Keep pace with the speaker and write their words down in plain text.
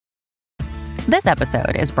This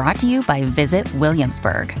episode is brought to you by Visit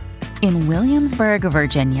Williamsburg. In Williamsburg,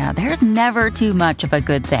 Virginia, there's never too much of a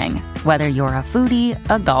good thing. Whether you're a foodie,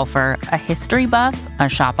 a golfer, a history buff, a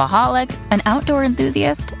shopaholic, an outdoor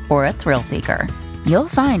enthusiast, or a thrill seeker, you'll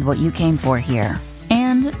find what you came for here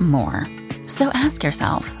and more. So ask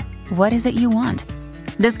yourself, what is it you want?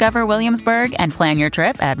 Discover Williamsburg and plan your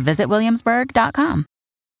trip at visitwilliamsburg.com.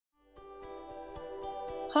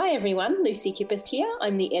 Hi everyone, Lucy Kippist here.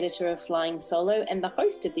 I'm the editor of Flying Solo and the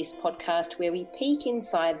host of this podcast where we peek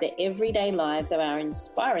inside the everyday lives of our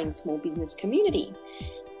inspiring small business community.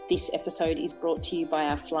 This episode is brought to you by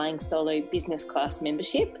our Flying Solo Business Class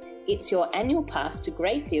membership. It's your annual pass to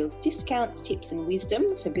great deals, discounts, tips and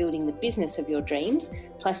wisdom for building the business of your dreams.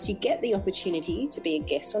 Plus you get the opportunity to be a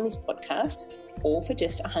guest on this podcast, all for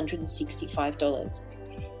just $165.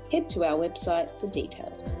 Head to our website for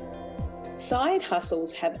details. Side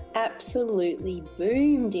hustles have absolutely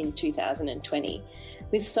boomed in 2020.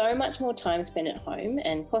 With so much more time spent at home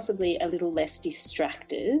and possibly a little less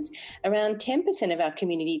distracted, around 10% of our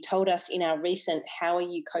community told us in our recent How Are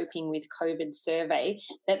You Coping with COVID survey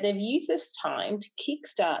that they've used this time to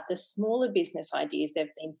kickstart the smaller business ideas they've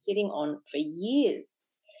been sitting on for years.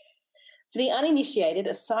 For the uninitiated,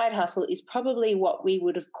 a side hustle is probably what we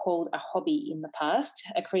would have called a hobby in the past,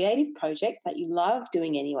 a creative project that you love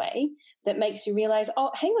doing anyway, that makes you realise,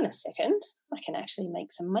 oh, hang on a second, I can actually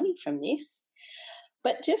make some money from this.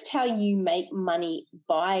 But just how you make money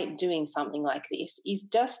by doing something like this is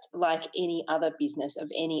just like any other business of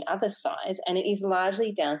any other size, and it is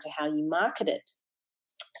largely down to how you market it.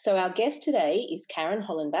 So our guest today is Karen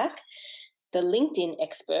Hollenbach, the LinkedIn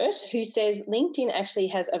expert, who says LinkedIn actually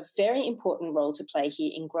has a very important role to play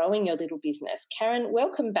here in growing your little business. Karen,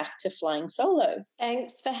 welcome back to Flying Solo.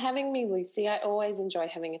 Thanks for having me, Lucy. I always enjoy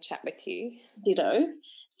having a chat with you. Ditto.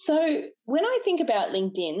 So when I think about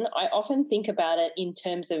LinkedIn, I often think about it in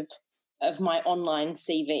terms of my online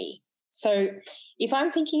CV. So if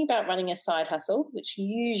I'm thinking about running a side hustle, which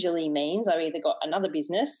usually means I've either got another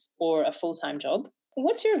business or a full-time job,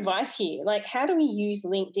 what's your advice here? Like, how do we use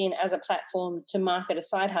LinkedIn as a platform to market a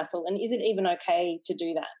side hustle? And is it even okay to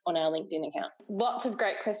do that on our LinkedIn account? Lots of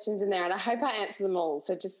great questions in there, and I hope I answer them all.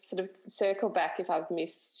 So just sort of circle back if I've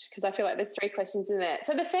missed, because I feel like there's 3 questions in there.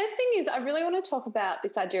 So the first thing is I really want to talk about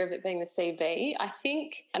this idea of it being the CV. I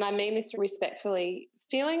think, and I mean this respectfully,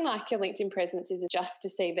 feeling like your LinkedIn presence is just a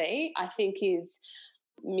CV, I think is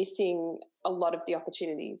missing a lot of the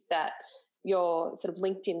opportunities that your sort of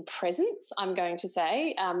LinkedIn presence, I'm going to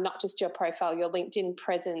say, not just your profile, your LinkedIn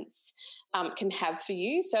presence can have for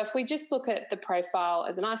you. So if we just look at the profile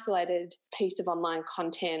as an isolated piece of online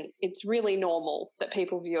content, it's really normal that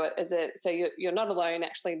people view it as so you're not alone.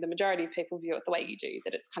 Actually, the majority of people view it the way you do,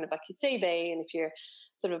 that it's kind of like your CV. And if you're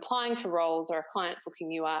sort of applying for roles or a client's looking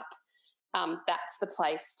you up, that's the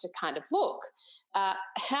place to kind of look.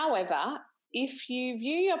 However, if you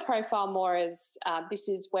view your profile more as this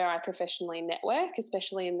is where I professionally network,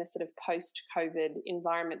 especially in the sort of post-COVID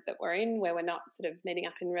environment that we're in, where we're not sort of meeting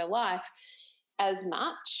up in real life as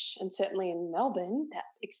much, and certainly in Melbourne, that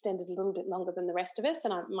extended a little bit longer than the rest of us,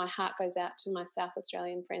 and my heart goes out to my South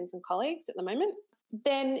Australian friends and colleagues at the moment,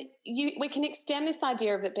 then we can extend this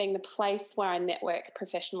idea of it being the place where I network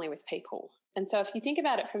professionally with people. And so if you think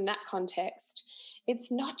about it from that context,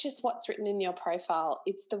 it's not just what's written in your profile,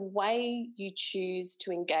 it's the way you choose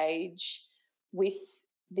to engage with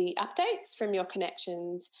the updates from your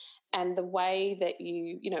connections and the way that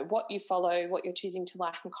you know, what you follow, what you're choosing to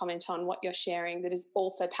like and comment on, what you're sharing, that is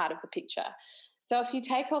also part of the picture. So if you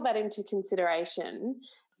take all that into consideration,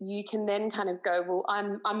 you can then kind of go, well,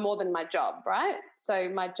 I'm more than my job, right? So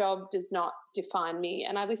my job does not define me.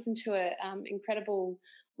 And I listened to an incredible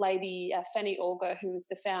lady, Fanny Auger, who was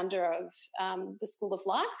the founder of the School of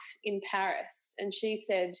Life in Paris. And she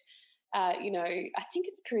said, I think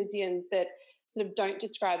it's Parisians that sort of don't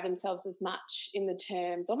describe themselves as much in the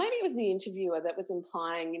terms, or maybe it was the interviewer that was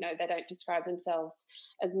implying, they don't describe themselves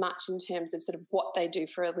as much in terms of sort of what they do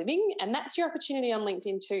for a living. And that's your opportunity on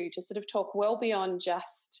LinkedIn too, to sort of talk well beyond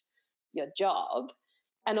just your job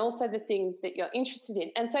and also the things that you're interested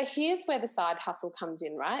in. And so here's where the side hustle comes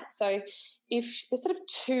in, right? So if there's sort of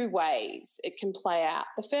 2 ways it can play out.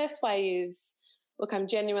 The first way is, look, I'm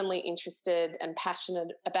genuinely interested and passionate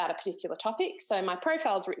about a particular topic. So my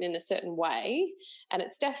profile is written in a certain way, and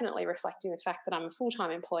it's definitely reflecting the fact that I'm a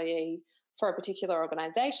full-time employee for a particular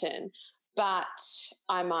organisation. But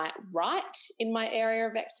I might write in my area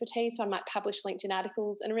of expertise. So I might publish LinkedIn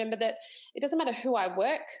articles. And remember that it doesn't matter who I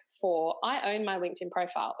work for. I own my LinkedIn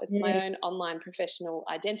profile. It's my own online professional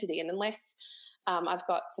identity. And unless I've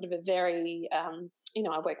got sort of a very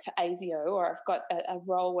I work for ASIO, or I've got a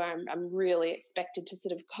role where I'm really expected to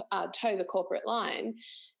sort of toe the corporate line,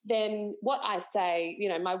 then what I say,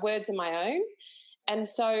 my words are my own. And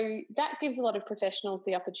so that gives a lot of professionals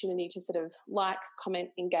the opportunity to sort of like, comment,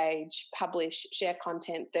 engage, publish, share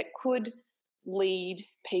content that could lead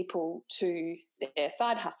people to their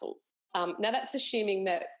side hustle. Now, that's assuming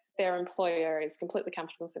that their employer is completely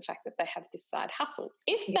comfortable with the fact that they have this side hustle.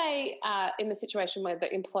 If they are in the situation where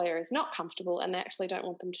the employer is not comfortable and they actually don't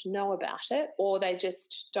want them to know about it, or they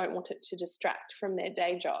just don't want it to distract from their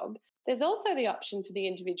day job, there's also the option for the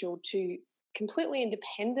individual to completely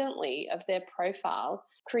independently of their profile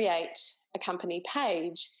create a company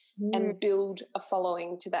page and build a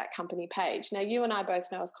following to that company page. Now, you and I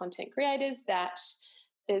both know as content creators that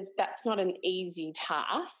that's not an easy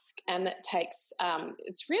task, and that takes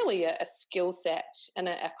it's really a skill set and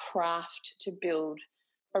a craft to build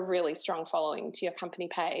a really strong following to your company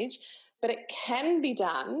page. But it can be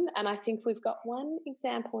done, and I think we've got one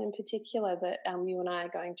example in particular that you and I are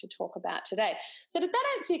going to talk about today. So did that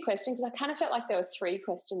answer your question? Because I kind of felt like there were 3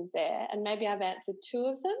 questions there, and maybe I've answered 2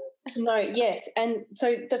 of them. No, yes. And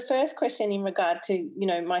so the first question in regard to,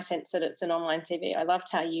 my sense that it's an online CV, I loved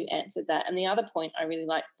how you answered that. And the other point I really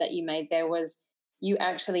liked that you made there was you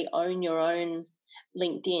actually own your own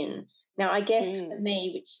LinkedIn. Now, I guess for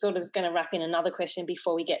me, which sort of is going to wrap in another question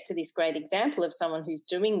before we get to this great example of someone who's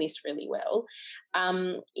doing this really well,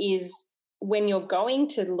 is when you're going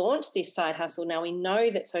to launch this side hustle. Now, we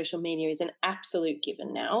know that social media is an absolute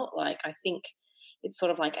given now. Like, I think it's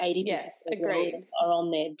sort of like 80% of people are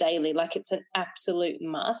on there daily. Like, it's an absolute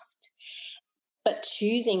must. But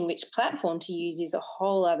choosing which platform to use is a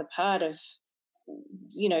whole other part of,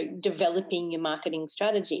 developing your marketing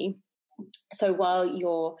strategy. So while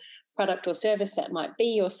your product or service that might be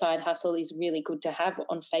your side hustle is really good to have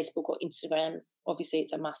on Facebook or Instagram, obviously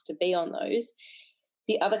it's a must to be on those.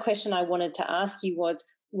 The other question I wanted to ask you was,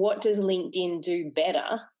 what does LinkedIn do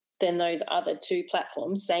better than those other 2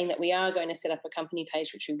 platforms, saying that we are going to set up a company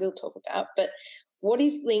page, which we will talk about, but what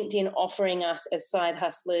is LinkedIn offering us as side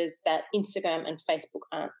hustlers that Instagram and Facebook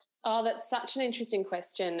aren't? Oh, that's such an interesting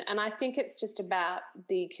question. And I think it's just about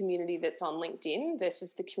the community that's on LinkedIn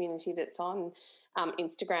versus the community that's on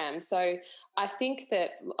Instagram. So I think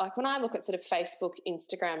that, like, when I look at sort of Facebook,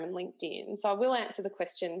 Instagram and LinkedIn, so I will answer the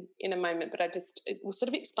question in a moment, but it will sort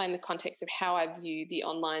of explain the context of how I view the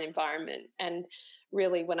online environment. And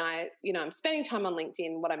really when I'm spending time on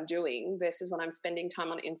LinkedIn, what I'm doing versus when I'm spending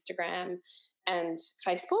time on Instagram and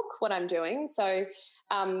Facebook, what I'm doing. So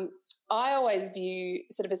I always view,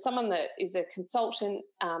 sort of as someone that is a consultant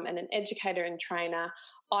and an educator and trainer,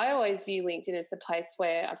 I always view LinkedIn as the place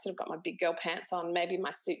where I've sort of got my big girl pants on, maybe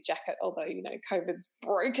my suit jacket, although, COVID's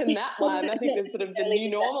broken that one. I think there's sort of the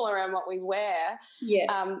new normal around what we wear.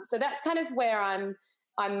 Yeah. So that's kind of where I'm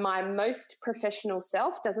my most professional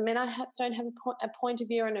self. Doesn't mean I don't have a point of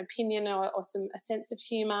view or an opinion or a sense of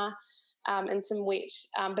humour and some wit,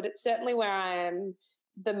 but it's certainly where I am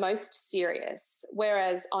the most serious.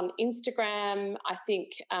 Whereas on Instagram, I think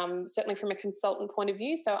certainly from a consultant point of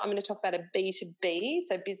view, so I'm going to talk about a B2B,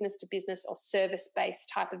 so business to business or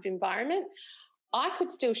service-based type of environment, I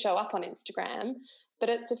could still show up on Instagram, but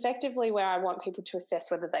it's effectively where I want people to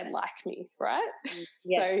assess whether they like me, right?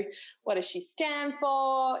 Yeah. So what does she stand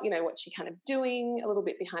for? What's she kind of doing, a little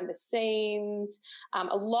bit behind the scenes.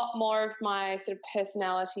 A lot more of my sort of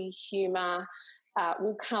personality, humour,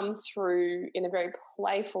 will come through in a very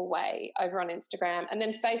playful way over on Instagram. And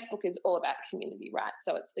then Facebook is all about community, right?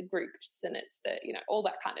 So it's the groups and it's the, all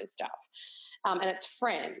that kind of stuff. And it's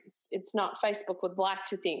friends. It's not, Facebook would like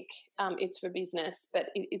to think it's for business, but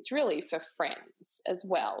it's really for friends as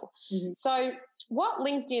well. Mm-hmm. So what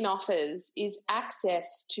LinkedIn offers is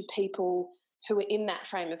access to people who are in that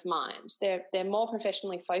frame of mind. They're more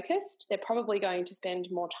professionally focused. They're probably going to spend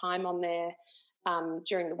more time on there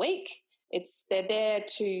during the week. They're there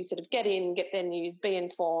to sort of get in, get their news, be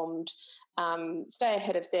informed, stay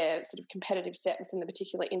ahead of their sort of competitive set within the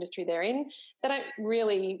particular industry they're in. They don't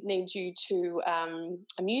really need you to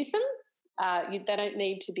amuse them. They don't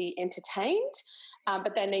need to be entertained,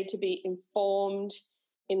 but they need to be informed,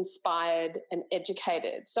 inspired and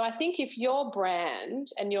educated. So I think if your brand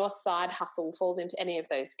and your side hustle falls into any of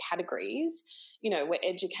those categories, we're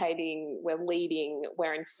educating, we're leading,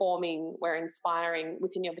 we're informing, we're inspiring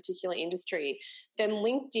within your particular industry, then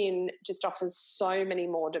LinkedIn just offers so many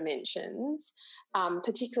more dimensions,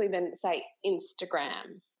 particularly than, say,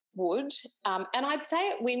 Instagram would. And I'd say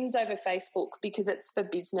it wins over Facebook because it's for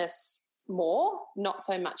business more, not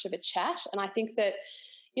so much of a chat. And I think that,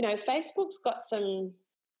 Facebook's got some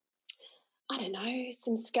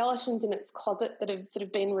skeletons in its closet that have sort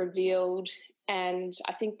of been revealed. And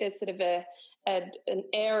I think there's sort of an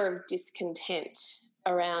air of discontent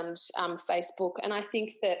around Facebook. And I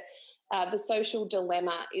think that the social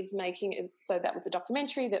dilemma is making it, so that was a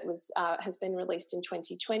documentary that was has been released in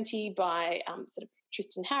 2020 by sort of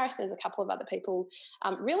Tristan Harris. There's a couple of other people,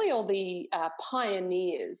 really all the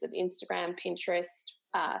pioneers of Instagram, Pinterest,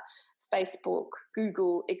 Facebook,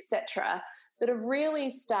 Google, etc., that are really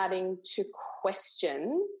starting to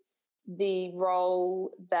question the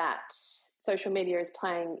role that social media is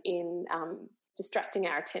playing in distracting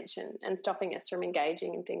our attention and stopping us from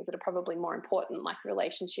engaging in things that are probably more important, like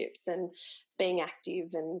relationships and being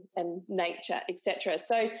active and nature, etc.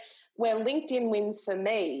 So where LinkedIn wins for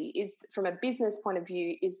me is, from a business point of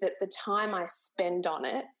view, is that the time I spend on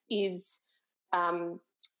it is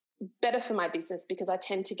better for my business, because I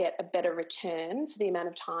tend to get a better return for the amount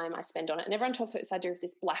of time I spend on it. And everyone talks about this idea of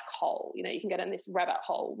this black hole. You know, you can go down this rabbit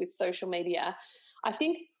hole with social media. I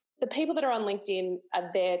think the people that are on LinkedIn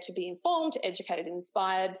are there to be informed, educated, and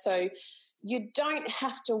inspired. So you don't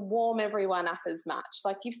have to warm everyone up as much.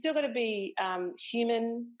 Like, you've still got to be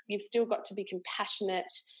human. You've still got to be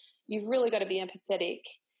compassionate. You've really got to be empathetic.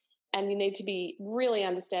 And you need to be really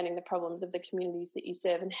understanding the problems of the communities that you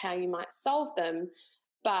serve and how you might solve them.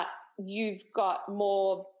 But you've got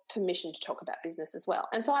more permission to talk about business as well.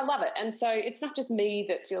 And so I love it. And so it's not just me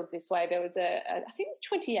that feels this way. There was I think it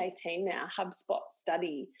was 2018 now, HubSpot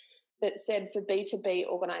study that said for B2B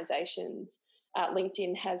organizations,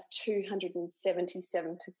 LinkedIn has 277%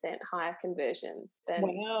 higher conversion than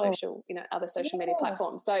other social media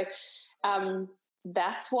platforms. So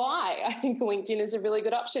that's why I think LinkedIn is a really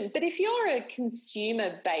good option. But if you're a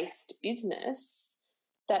consumer-based business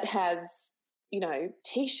that has,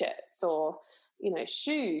 T-shirts or,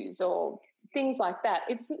 shoes or things like that,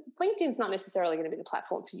 LinkedIn's not necessarily going to be the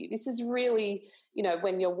platform for you. This is really,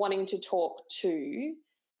 when you're wanting to talk to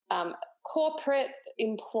corporate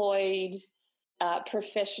employed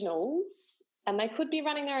professionals, and they could be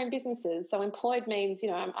running their own businesses. So employed means,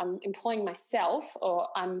 I'm employing myself, or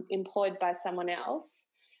I'm employed by someone else,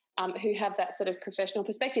 who have that sort of professional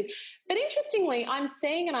perspective. But interestingly, I'm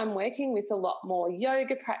seeing and I'm working with a lot more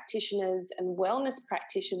yoga practitioners and wellness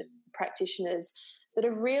practitioners that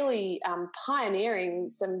are really pioneering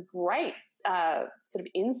some great sort of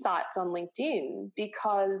insights on LinkedIn,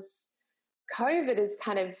 because COVID has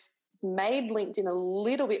kind of made LinkedIn a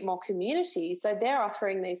little bit more community. So they're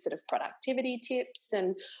offering these sort of productivity tips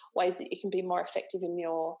and ways that you can be more effective in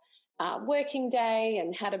your working day,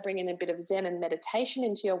 and how to bring in a bit of Zen and meditation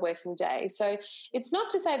into your working day. So it's not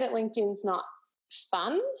to say that LinkedIn's not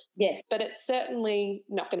fun, yes, but it's certainly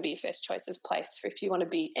not going to be your first choice of place for if you want to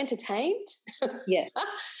be entertained. Yeah.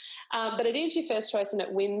 But it is your first choice, and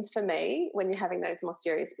it wins for me when you're having those more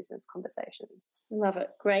serious business conversations. Love it.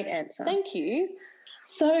 Great answer. Thank you.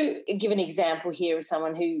 So give an example here of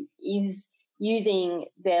someone who is using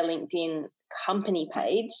their LinkedIn company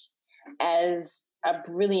page as a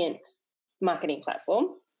brilliant marketing platform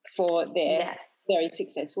for their very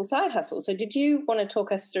successful side hustle. So did you want to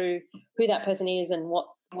talk us through who that person is and what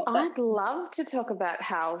I'd love to talk about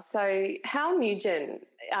Hal. So Hal Nugent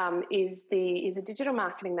is a digital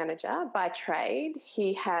marketing manager by trade.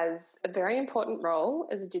 He has a very important role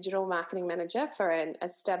as a digital marketing manager for an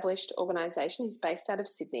established organisation. He's based out of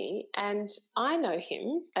Sydney, and I know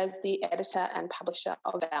him as the editor and publisher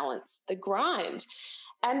of Balance the Grind.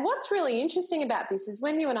 And what's really interesting about this is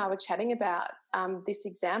when you and I were chatting about this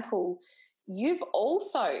example, you've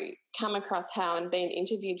also come across Hal and been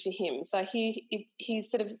interviewed for him. So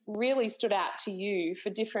he's sort of really stood out to you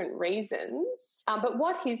for different reasons. But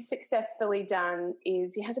what he's successfully done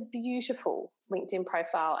is he has a beautiful LinkedIn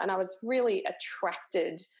profile, and I was really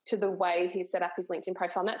attracted to the way he set up his LinkedIn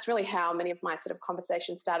profile. And that's really how many of my sort of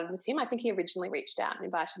conversations started with him. I think he originally reached out and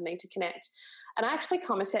invited me to connect. And I actually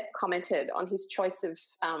commented on his choice of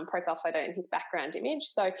profile photo and his background image.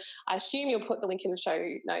 So I assume you'll put the link in the show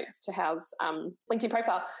notes to Hal's LinkedIn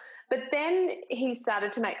profile. But then he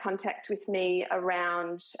started to make contact with me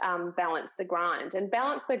around Balance the Grind. And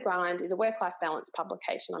Balance the Grind is a work-life balance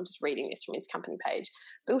publication. I'm just reading this from his company page.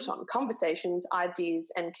 Built on conversations, ideas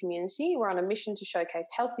and community, we're on a mission to showcase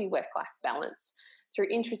healthy work-life balance through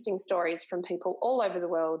interesting stories from people all over the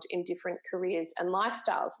world in different careers and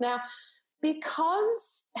lifestyles. Now,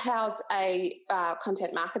 because Hal's a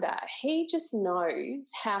content marketer, he just knows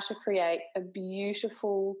how to create a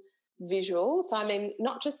beautiful visual. So, I mean,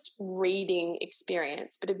 not just reading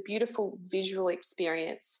experience, but a beautiful visual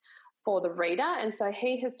experience for the reader. And so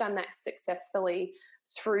he has done that successfully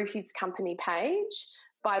through his company page.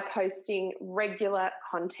 by posting regular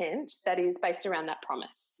content that is based around that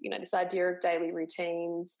promise. You know, this idea of daily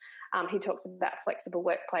routines. He talks about flexible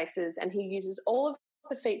workplaces, and he uses all of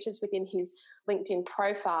the features within his LinkedIn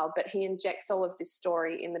profile, but he injects all of this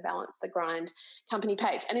story in the Balance the Grind company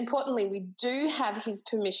page. And importantly, we do have his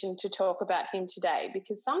permission to talk about him today,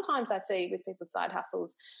 because sometimes I see with people's side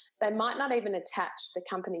hustles, they might not even attach the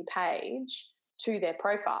company page to their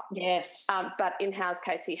profile. Yes. But in Hal's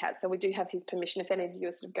case, he has. So we do have his permission. If any of you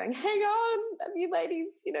are sort of going, hang on, have you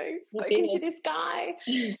ladies, spoken to this guy?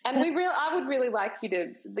 And I would really like you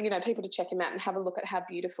to, people to check him out and have a look at how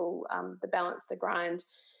beautiful the Balance the Grind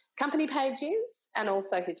company page is, and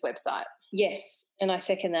also his website. Yes, and I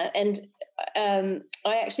second that. And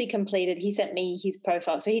I actually he sent me his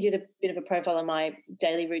profile. So he did a bit of a profile on my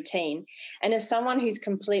daily routine. And as someone who's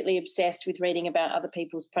completely obsessed with reading about other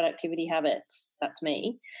people's productivity habits, that's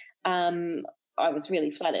me, I was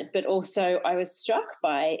really flattered. But also I was struck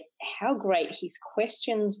by how great his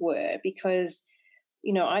questions were, because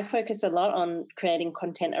I focus a lot on creating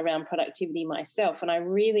content around productivity myself, and I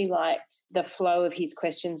really liked the flow of his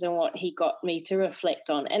questions and what he got me to reflect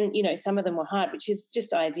on. And, some of them were hard, which is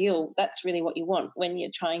just ideal. That's really what you want when you're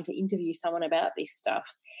trying to interview someone about this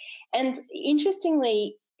stuff. And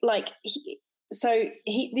interestingly,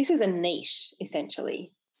 this is a niche,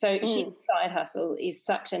 essentially. So his side hustle is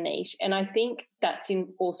such a niche, and I think that's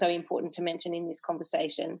also important to mention in this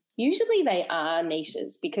conversation. Usually they are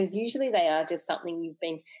niches, because usually they are just something you've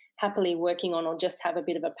been happily working on or just have a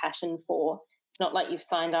bit of a passion for. It's not like you've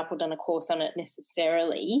signed up or done a course on it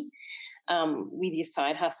necessarily with your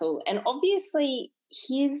side hustle. And obviously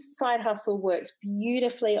his side hustle works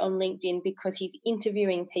beautifully on LinkedIn, because he's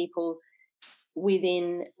interviewing people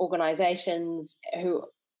within organisations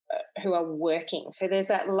who are working. So there's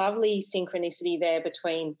that lovely synchronicity there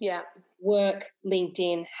between work,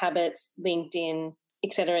 LinkedIn, habits, LinkedIn,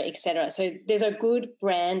 et cetera, et cetera. So there's a good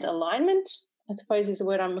brand alignment, I suppose is the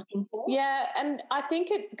word I'm looking for. Yeah, and I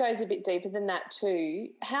think it goes a bit deeper than that too.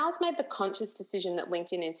 Hal's made the conscious decision that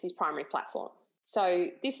LinkedIn is his primary platform. So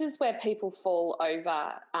this is where people fall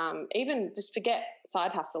over, even just forget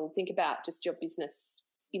side hustle, think about just your business.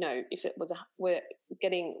 If it were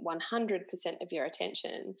getting 100% of your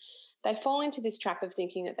attention, they fall into this trap of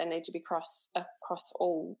thinking that they need to be across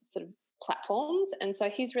all sort of platforms. And so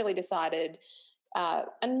he's really decided,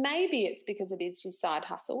 and maybe it's because it is his side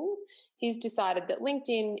hustle, he's decided that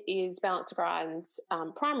LinkedIn is Balance the Grind's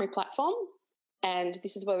primary platform, and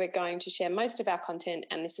this is where we're going to share most of our content,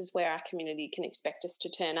 and this is where our community can expect us to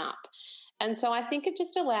turn up. And so I think it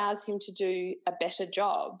just allows him to do a better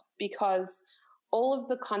job, because all of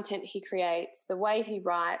the content he creates, the way he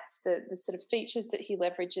writes, the sort of features that he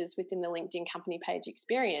leverages within the LinkedIn company page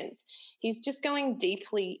experience, he's just going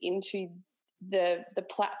deeply into the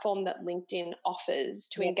platform that LinkedIn offers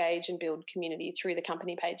to engage and build community through the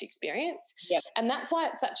company page experience. Yep. And that's why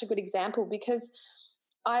it's such a good example, because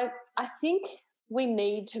I think we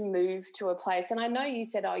need to move to a place, and I know you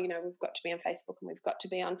said, we've got to be on Facebook and we've got to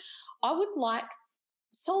be on. I would like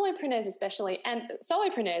solopreneurs especially, and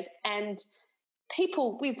solopreneurs and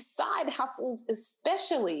people with side hustles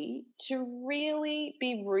especially, to really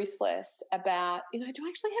be ruthless about, do I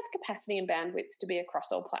actually have capacity and bandwidth to be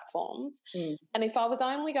across all platforms? And if I was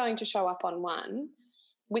only going to show up on one,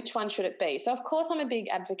 which one should it be? So, of course, I'm a big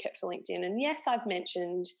advocate for LinkedIn. And, yes, I've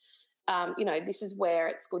mentioned, this is where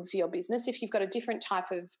it's good for your business. If you've got a different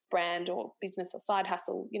type of brand or business or side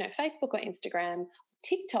hustle, Facebook or Instagram,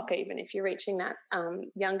 TikTok, even if you're reaching that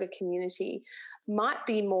younger community, might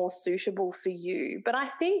be more suitable for you. But I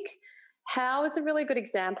think How is a really good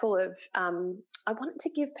example of I wanted to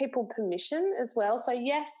give people permission as well. So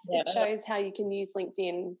yes, it shows how you can use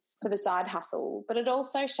LinkedIn for the side hustle, but it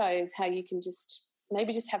also shows how you can just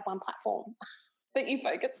maybe just have one platform that you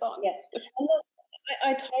focus on. Yeah. And look,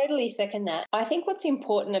 I totally second that. I think what's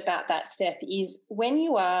important about that step is when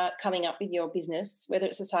you are coming up with your business, whether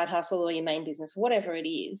it's a side hustle or your main business, whatever it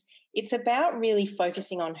is, it's about really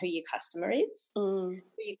focusing on who your customer is, who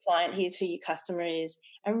your client is, who your customer is,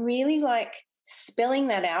 and really like spelling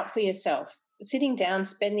that out for yourself, sitting down,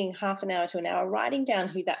 spending half an hour to an hour, writing down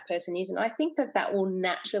who that person is. And I think that that will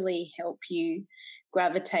naturally help you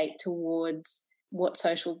gravitate towards what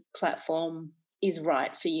social platform is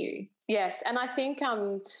right for you. Yes, and I think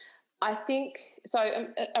so.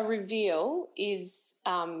 A reveal is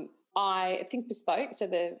I think Bespoke. So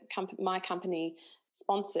my company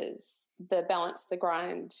sponsors the Balance the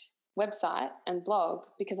Grind website and blog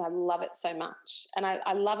because I love it so much, and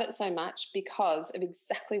I love it so much because of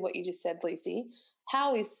exactly what you just said, Lucy.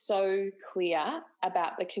 How is so clear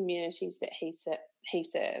about the communities that he he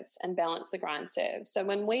serves and Balance the Grind serves. So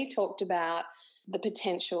when we talked about the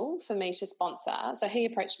potential for me to sponsor, so he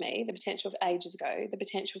approached me, the potential ages ago, the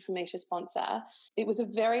potential for me to sponsor, it was a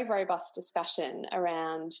very robust discussion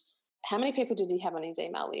around how many people did he have on his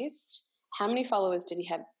email list, how many followers did he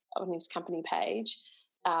have on his company page,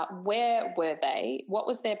 where were they, what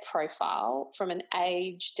was their profile from an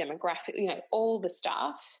age, demographic, all the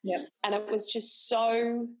stuff. Yep. And it was just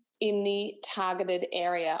so in the targeted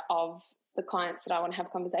area of the clients that I want to have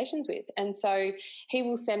conversations with. And so he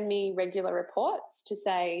will send me regular reports to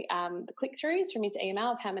say the click-throughs from his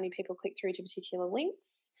email of how many people click through to particular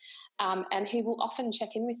links. And he will often check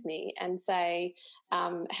in with me and say,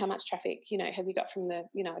 how much traffic, have you got from I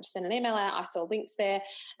just sent an email out, I saw links there.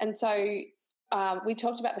 And so we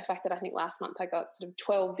talked about the fact that I think last month I got sort of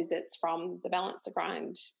 12 visits from the Balance the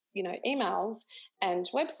Grind, emails and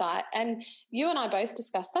website. And you and I both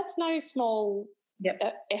discussed that's no small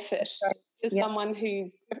effort for someone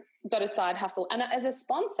who's got a side hustle. And as a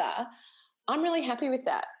sponsor, I'm really happy with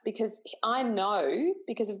that because I know,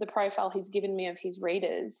 because of the profile he's given me of his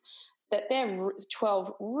readers, that they're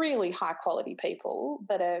 12 really high quality people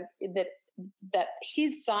that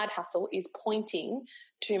his side hustle is pointing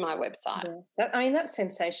to my website. Yeah. That's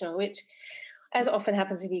sensational, which, as often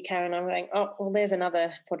happens with you, Karen, I'm going, oh, well, there's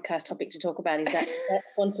another podcast topic to talk about, is that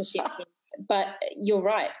sponsorship thing. But you're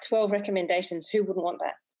right, 12 recommendations, who wouldn't want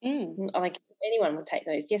that? Like, anyone would take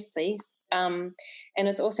those. Yes, please. And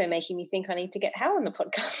it's also making me think I need to get Hal on the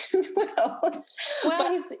podcast as well.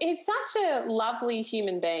 Well, he's such a lovely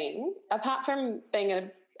human being. Apart from being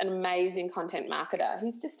an amazing content marketer,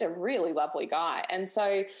 he's just a really lovely guy. And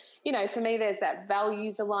so, for me, there's that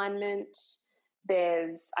values alignment.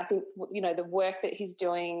 There's, I think, the work that he's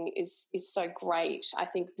doing is so great. I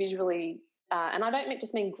think visually, and I don't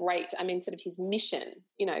just mean great, I mean sort of his mission,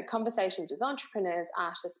 conversations with entrepreneurs,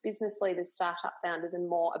 artists, business leaders, startup founders, and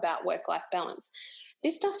more about work-life balance.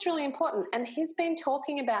 This stuff's really important. And he's been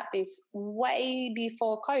talking about this way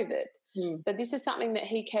before COVID. So this is something that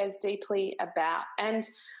he cares deeply about. And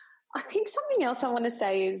I think something else I want to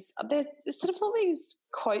say is there's sort of all these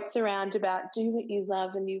quotes around about do what you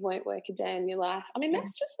love and you won't work a day in your life. I mean,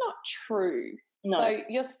 that's just not true. No. So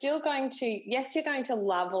you're still going to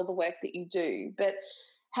love all the work that you do, but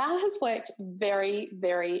Hal has worked very,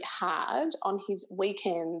 very hard on his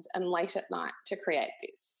weekends and late at night to create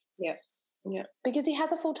this. Yeah. Yeah. Because he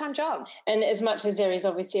has a full-time job. And as much as there is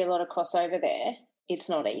obviously a lot of crossover there, it's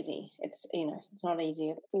not easy. It's not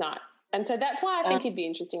easy. No. And so that's why I think he'd be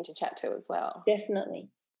interesting to chat to as well. Definitely.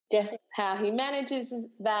 How he manages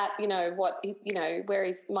that, where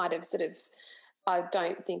he might have sort of, I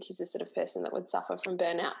don't think he's the sort of person that would suffer from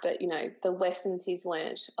burnout, but, the lessons he's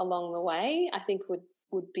learned along the way, I think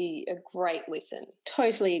would be a great listen.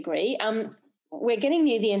 Totally agree. We're getting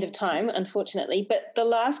near the end of time, unfortunately, but the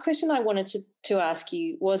last question I wanted to ask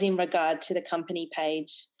you was in regard to the company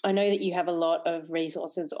page. I know that you have a lot of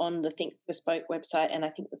resources on the Think Bespoke website, and I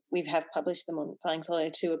think we have published them on Flying Solo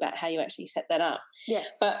too about how you actually set that up. Yes.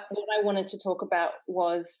 But what I wanted to talk about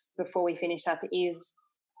was, before we finish up, is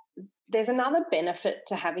there's another benefit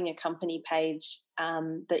to having a company page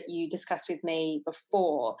that you discussed with me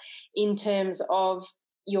before in terms of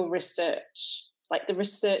your research. Like the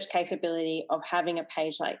research capability of having a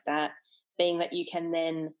page like that, being that you can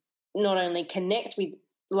then not only connect with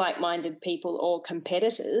like-minded people or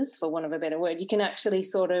competitors, for want of a better word, you can actually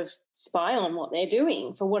sort of spy on what they're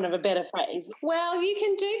doing, for want of a better phrase. Well, you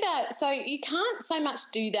can do that. So you can't so much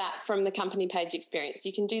do that from the company page experience.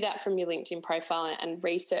 You can do that from your LinkedIn profile and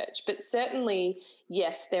research. But certainly,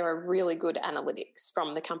 yes, there are really good analytics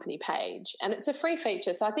from the company page. And it's a free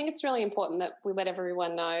feature. So I think it's really important that we let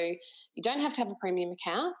everyone know you don't have to have a premium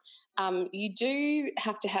account. You do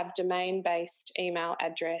have to have domain-based email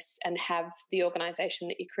address and have the organisation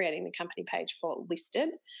that you're creating the company page for listed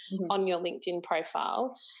on your LinkedIn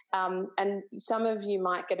profile. And some of you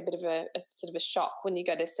might get a bit of a sort of a shock when you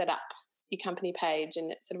go to set up your company page and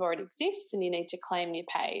it sort of already exists and you need to claim your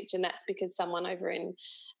page. And that's because someone over in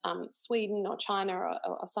Sweden or China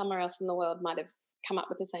or somewhere else in the world might have come up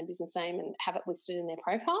with the same business name and have it listed in their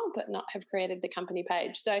profile but not have created the company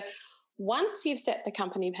page. So once you've set the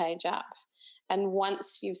company page up and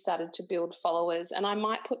once you've started to build followers, and I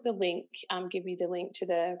might put the link, give you the link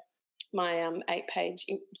to my 8-page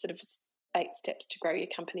sort of 8 steps to grow your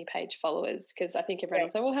company page followers, because I think everyone will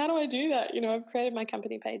say, well, how do I do that? I've created my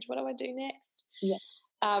company page. What do I do next? Yeah.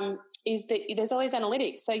 Is that there's all these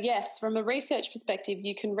analytics. So, yes, from a research perspective,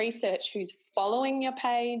 you can research who's following your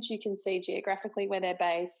page. You can see geographically where they're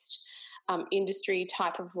based. industry,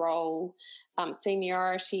 type of role,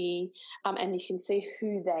 seniority, and you can see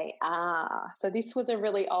who they are. So this was a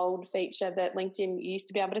really old feature that LinkedIn used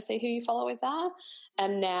to be able to see who your followers are,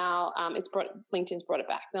 and now LinkedIn's brought it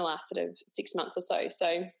back in the last sort of 6 months or so.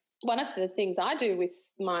 So one of the things I do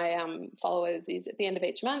with my followers is at the end of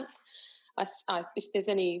each month, if there's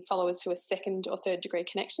any followers who are second or third degree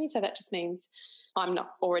connections, so that just means I'm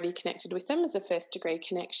not already connected with them as a first degree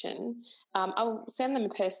connection, I'll send them a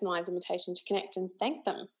personalised invitation to connect and thank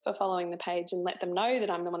them for following the page and let them know that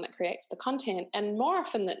I'm the one that creates the content. And more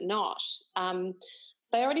often than not,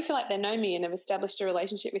 they already feel like they know me and have established a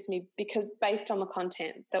relationship with me because based on the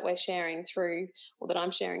content that we're sharing through, or that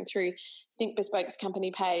I'm sharing through Think Bespoke's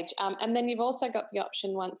company page. And then you've also got the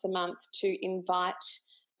option once a month to invite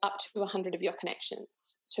up to 100 of your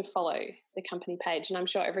connections to follow the company page. And I'm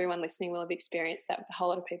sure everyone listening will have experienced that with a whole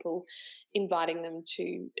lot of people inviting them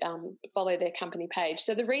to follow their company page.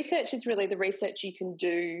 So the research is really the research you can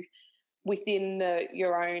do within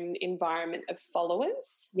your own environment of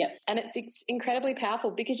followers. Yep. And it's incredibly powerful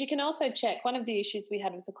because you can also check one of the issues we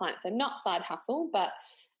had with the clients, so not side hustle, but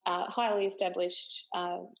highly established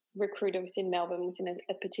recruiter within Melbourne within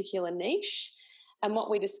a particular niche. And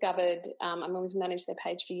what we discovered, we've managed their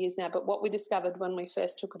page for years now, but what we discovered when we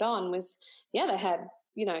first took it on was, they had,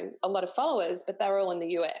 a lot of followers, but they were all in the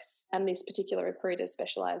US, and this particular recruiter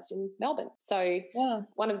specialised in Melbourne. So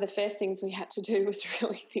one of the first things we had to do was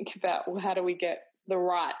really think about, well, how do we get the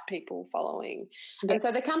right people following? Yep. And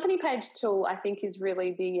so the company page tool, I think, is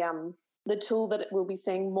really the tool that we'll be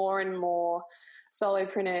seeing more and more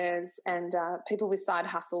solopreneurs and people with side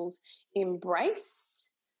hustles embrace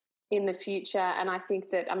in the future. And I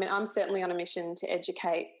think that, I'm certainly on a mission to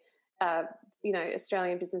educate,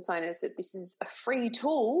 Australian business owners that this is a free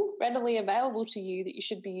tool readily available to you that you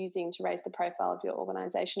should be using to raise the profile of your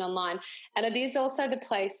organisation online. And it is also the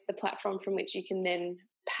platform from which you can then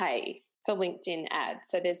pay for LinkedIn ads.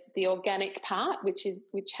 So there's the organic part, which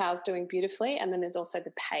Hal's doing beautifully, and then there's also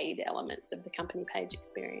the paid elements of the company page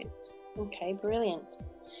experience. Okay, brilliant.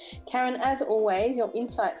 Karen, as always, your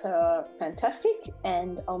insights are fantastic,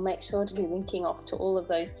 and I'll make sure to be linking off to all of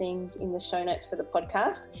those things in the show notes for the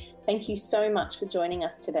podcast. Thank you so much for joining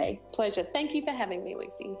us today. Pleasure. Thank you for having me,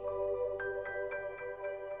 Lucy.